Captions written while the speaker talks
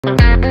Everyone.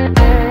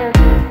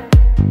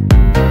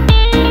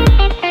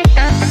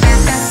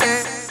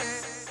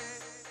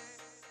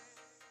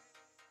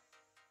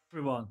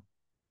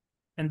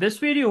 In this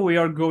video, we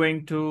are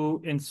going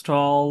to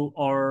install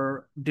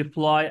or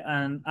deploy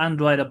an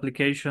Android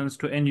applications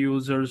to end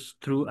users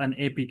through an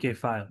APK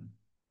file.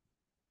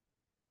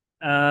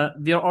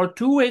 There are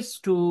two ways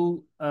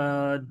to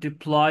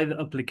deploy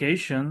the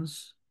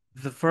applications.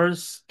 The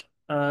first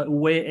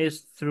way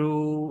is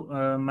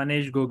through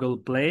Manage Google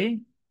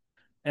Play,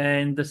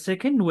 and the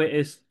second way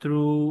is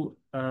through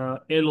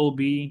LOB,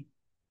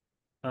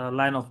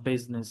 line of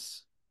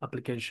business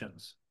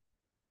applications.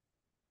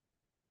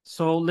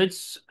 So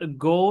let's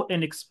go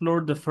and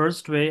explore the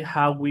first way,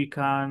 how we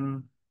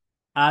can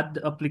add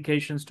the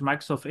applications to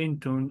Microsoft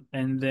Intune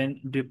and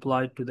then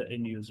deploy to the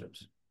end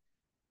users.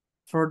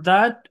 For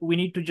that, we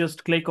need to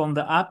just click on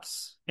the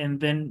apps, and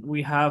then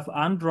we have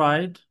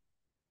Android.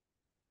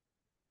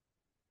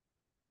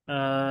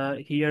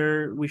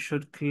 Here we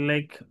should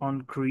click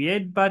on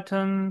Create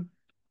button.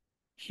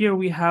 Here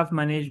we have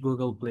Manage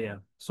Google Play.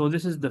 So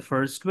this is the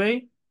first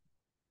way.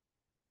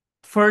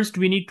 First,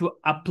 we need to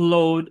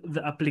upload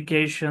the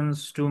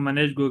applications to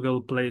Manage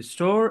Google Play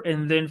Store,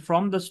 and then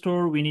from the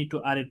store, we need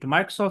to add it to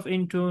Microsoft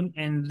Intune,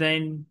 and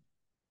then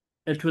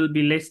it will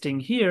be listing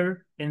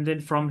here, and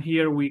then from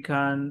here, we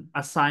can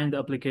assign the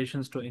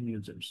applications to end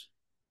users.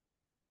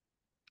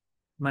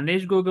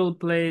 Manage Google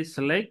Play,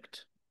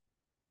 select.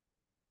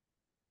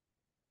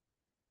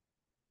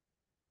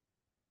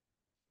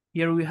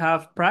 Here we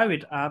have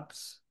private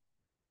apps.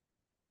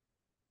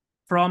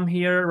 From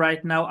here,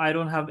 right now, I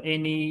don't have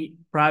any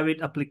private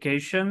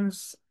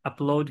applications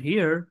upload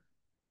here,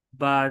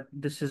 but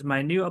this is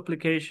my new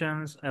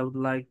applications. I would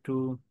like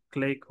to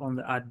click on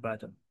the add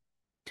button.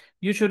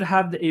 You should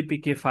have the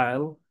APK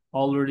file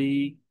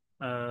already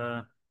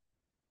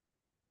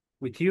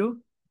with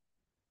you.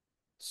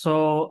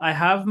 So I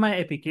have my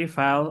APK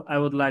file. I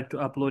would like to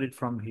upload it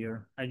from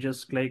here. I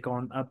just click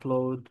on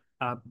upload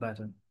app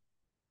button.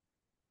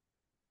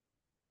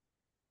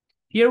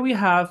 Here we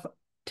have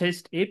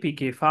test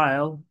APK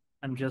file.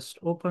 I'm just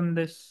open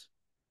this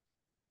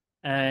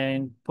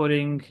and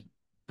putting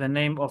the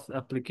name of the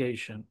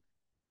application.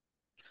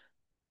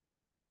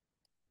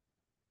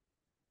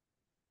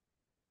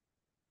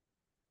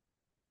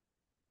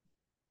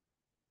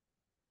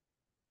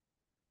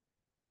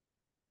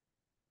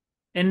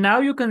 And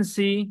now you can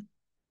see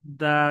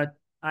that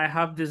I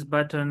have this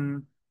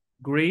button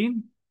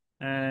green,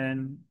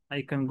 and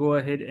I can go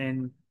ahead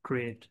and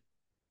create.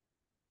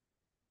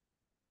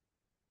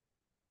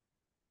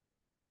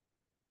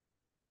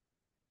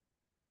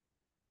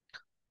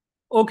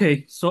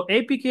 Okay, so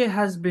APK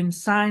has been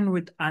signed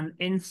with an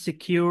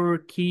insecure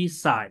key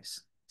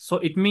size. So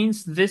it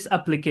means this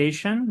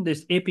application,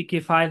 this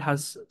APK file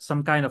has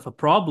some kind of a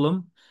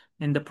problem,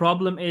 and the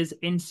problem is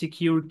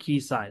insecure key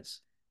size.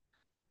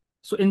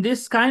 So in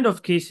this kind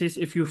of cases,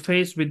 if you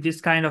face with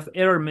this kind of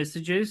error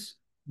messages,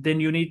 then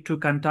you need to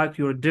contact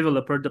your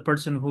developer, the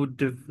person who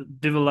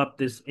developed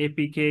this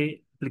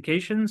APK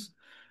applications,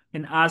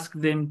 and ask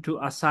them to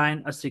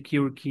assign a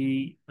secure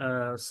key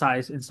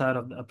size inside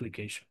of the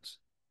applications.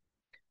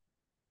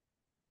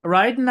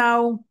 Right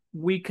now,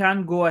 we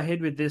can't go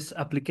ahead with these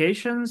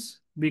applications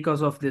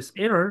because of this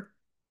error.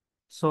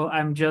 So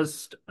I'm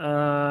just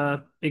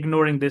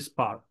ignoring this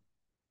part.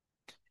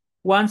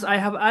 Once I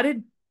have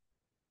added,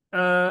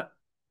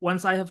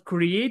 once I have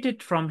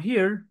created from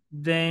here,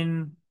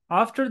 then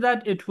after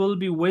that, it will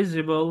be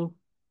visible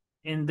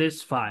in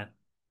this file.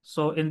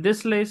 So in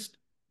this list,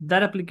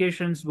 that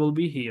applications will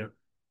be here.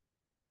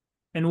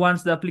 And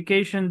once the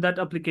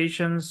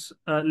applications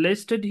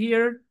listed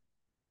here,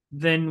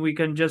 then we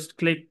can just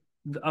click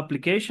the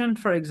application.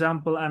 For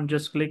example, I'm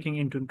just clicking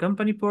into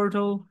company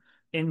portal.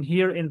 And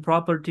here in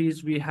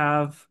properties, we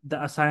have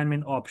the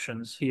assignment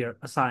options here,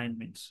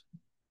 assignments.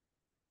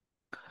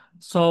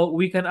 So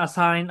we can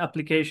assign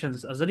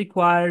applications as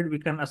required. We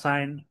can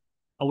assign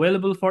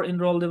available for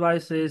enroll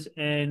devices,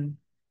 and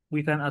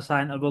we can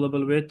assign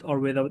available with or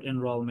without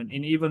enrollment.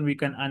 And even we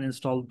can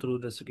uninstall through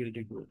the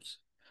security groups.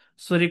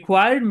 So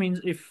required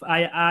means if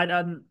I add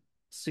a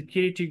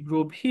security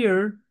group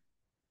here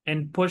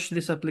and push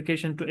this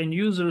application to end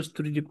users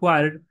through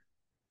required,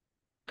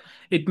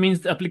 it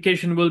means the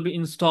application will be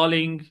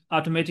installing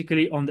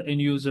automatically on the end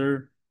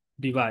user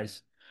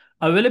device.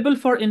 Available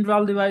for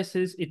enroll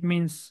devices, it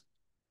means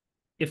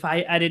if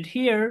I add it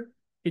here,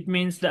 it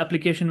means the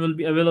application will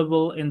be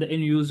available in the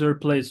end user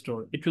Play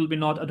Store. It will be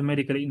not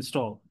automatically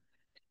installed.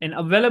 And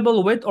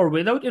available with or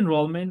without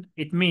enrollment,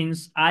 it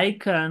means I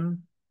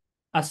can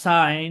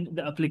assign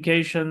the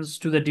applications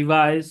to the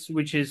device,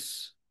 which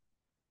is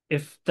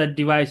if that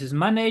device is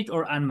managed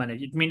or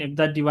unmanaged. It means if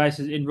that device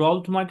is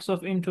enrolled to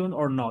Microsoft Intune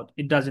or not,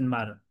 it doesn't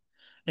matter.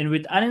 And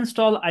with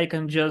uninstall, I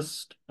can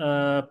just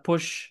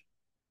push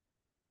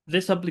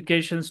these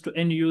applications to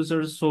end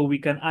users so we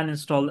can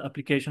uninstall the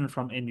application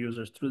from end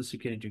users through the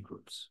security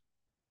groups.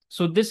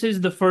 So this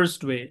is the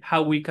first way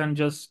how we can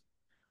just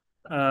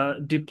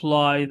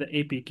deploy the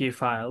APK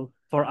file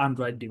for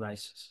Android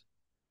devices.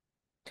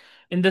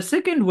 And the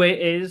second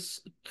way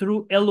is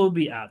through LOB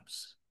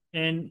apps.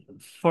 And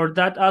for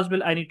that as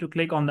well, I need to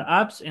click on the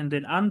apps and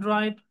then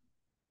Android.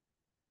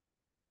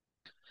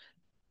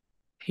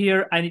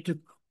 Here, I need to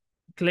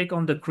click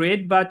on the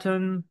create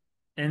button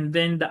and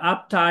then the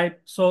app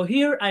type. So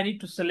here I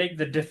need to select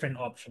the different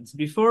options.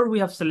 Before we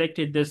have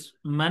selected this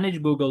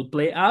manage Google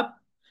Play app,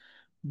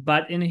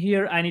 but in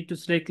here I need to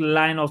select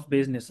line of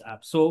business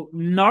app. So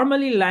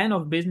normally line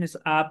of business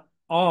app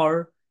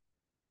are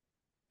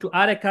to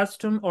add a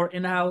custom or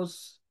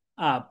in-house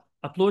app,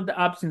 upload the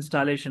app's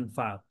installation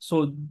file.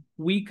 So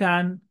we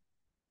can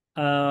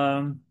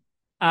um,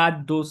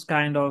 add those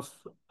kind of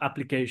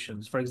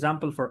applications. For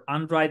example, for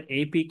Android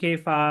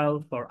APK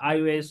file, for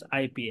iOS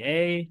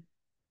IPA,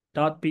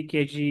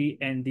 .pkg,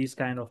 and these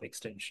kind of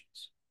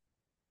extensions.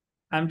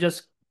 I'm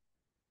just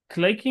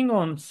clicking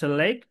on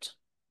select,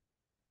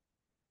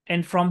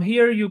 and from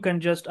here you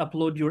can just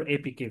upload your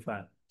APK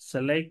file.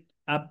 Select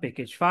app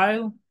package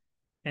file,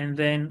 and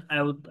then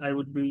I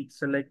would be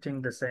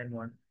selecting the same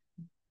one,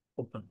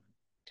 open,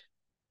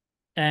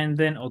 and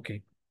then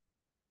okay.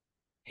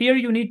 Here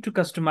you need to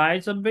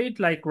customize a bit,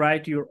 like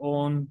write your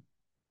own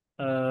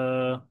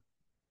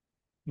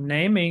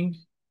naming.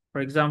 For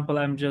example,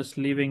 I'm just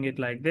leaving it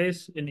like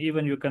this, and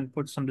even you can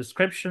put some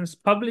descriptions.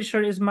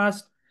 Publisher is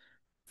must.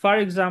 For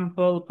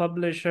example,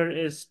 publisher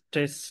is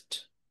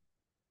test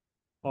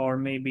or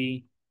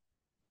maybe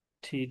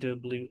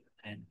TWN.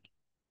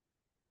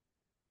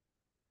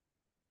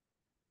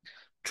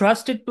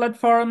 Trusted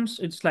platforms,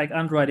 it's like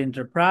Android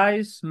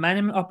Enterprise.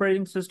 Minimum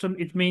operating system,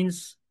 it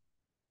means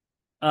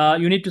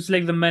you need to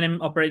select the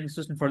minimum operating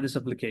system for these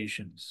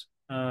applications.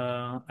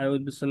 I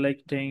would be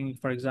selecting,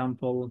 for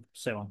example,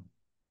 7.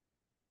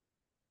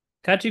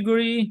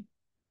 Category,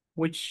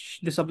 which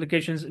this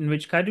application is in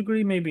which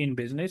category, maybe in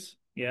business.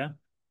 Yeah.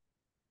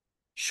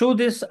 Show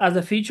this as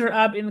a feature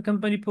app in the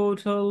company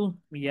portal.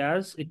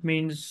 Yes, it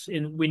means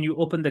when you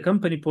open the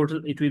company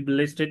portal, it will be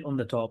listed on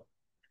the top.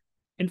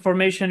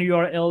 Information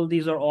URL,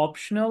 these are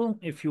optional.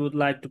 If you would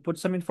like to put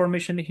some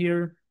information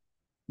here,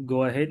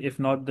 go ahead. If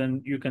not,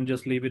 then you can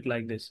just leave it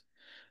like this.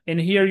 And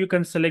here you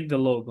can select the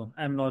logo.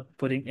 I'm not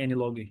putting any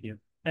logo here.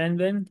 And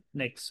then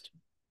next.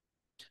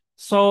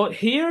 So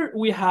here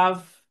we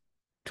have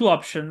two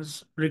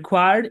options,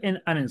 required and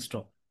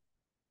uninstall.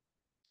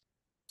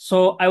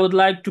 So I would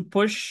like to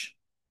push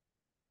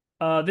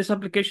this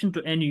application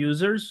to end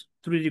users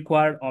through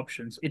required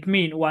options. It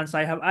means once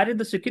I have added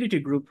the security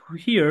group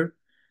here,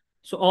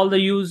 so all the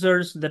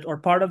users that are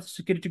part of the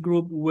security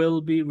group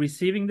will be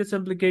receiving this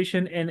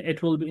application and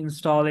it will be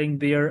installing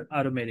there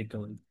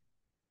automatically.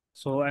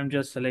 So I'm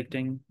just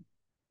selecting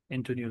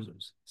Intune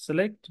users.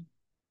 Select,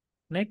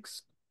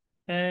 next,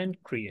 and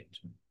create.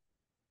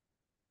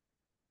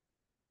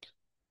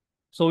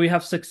 So we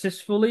have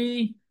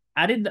successfully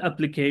added the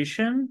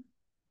application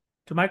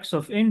to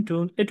Microsoft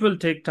Intune. It will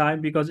take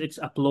time because it's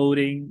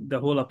uploading the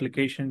whole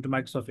application to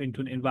Microsoft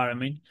Intune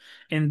environment,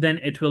 and then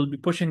it will be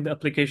pushing the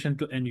application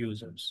to end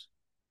users.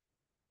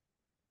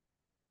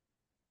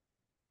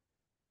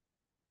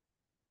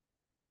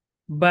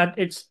 But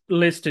it's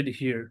listed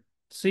here.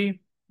 See,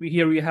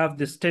 here we have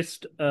this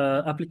test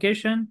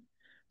application.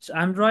 It's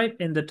Android,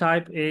 and the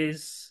type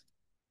is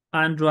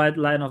Android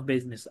line of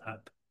business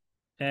app.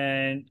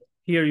 And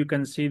here you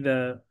can see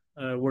the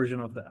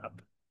version of the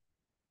app.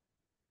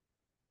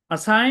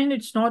 Assigned,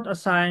 it's not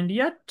assigned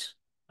yet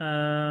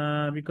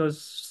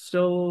because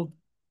still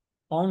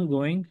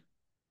ongoing.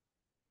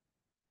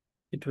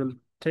 It will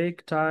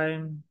take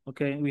time.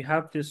 Okay, we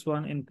have this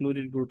one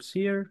included groups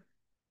here.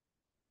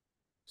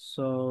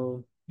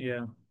 So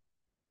yeah,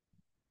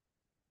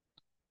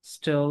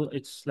 still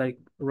it's like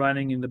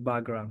running in the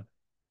background.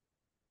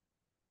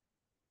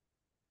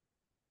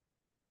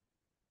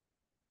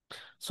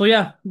 So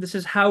yeah, this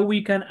is how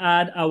we can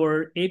add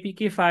our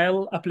APK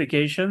file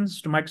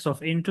applications to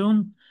Microsoft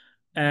Intune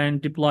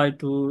and deploy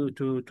to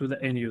the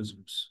end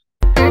users.